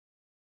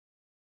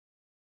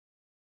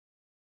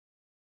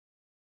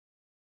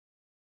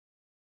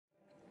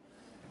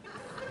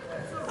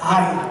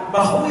היי,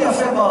 בחור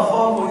יפה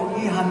ברחוב with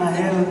me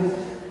הנהל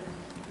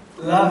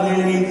lovely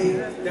lady.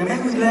 The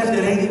man we left,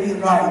 the lady is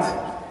right.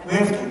 We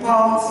have 2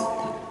 parts.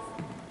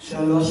 3,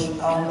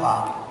 4.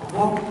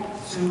 1,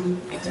 2,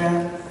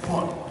 10,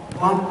 1.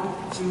 1,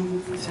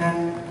 2,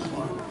 10,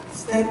 1.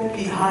 Step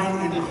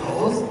behind and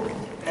close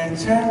and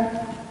turn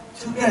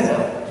together.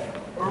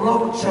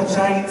 Rock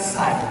cha-cha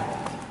inside.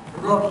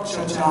 Rock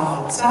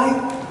cha-cha outside.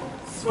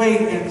 Sway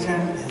and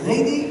turn the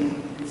lady.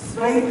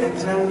 Sway and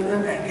turn the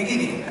man.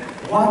 Beginning.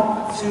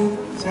 1, 2,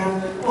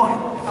 10,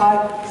 1.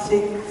 5,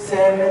 6,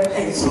 7,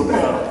 8.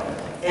 Super.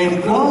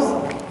 And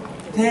close.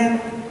 Then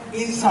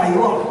inside.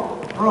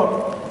 Rock.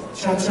 Rock.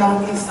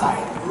 Cha-cha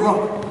inside.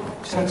 Rock.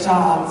 Cha-cha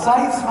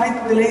outside.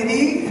 Smile to the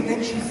lady. And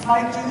then she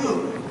smile to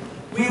you.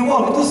 We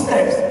walk 2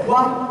 steps.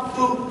 1,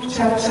 2,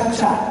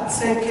 cha-cha-cha.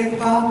 Second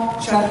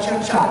part,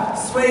 cha-cha-cha.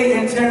 Sway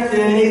and turn the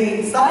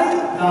lady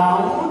inside,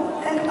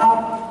 down and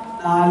up.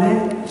 Now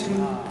left to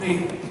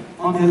big.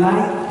 On the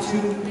line,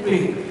 2,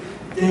 big.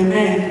 The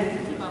man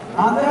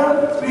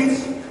under,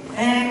 twist,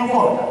 and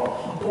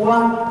walk.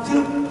 1,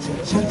 2,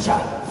 cha-cha-cha.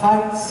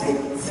 5,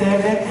 6,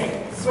 7,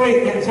 8.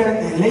 Sway and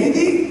turn the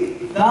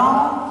lady,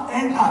 down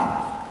and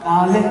up.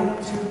 Now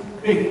left to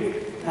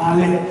big. Now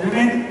left. The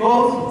man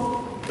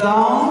goes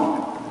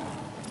down.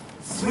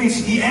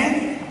 Switch the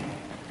end,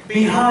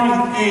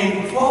 behind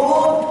and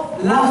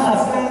forward,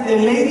 lahas, turn the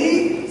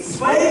lady,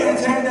 sway and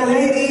turn the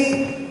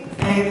lady,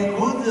 and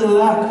good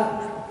luck.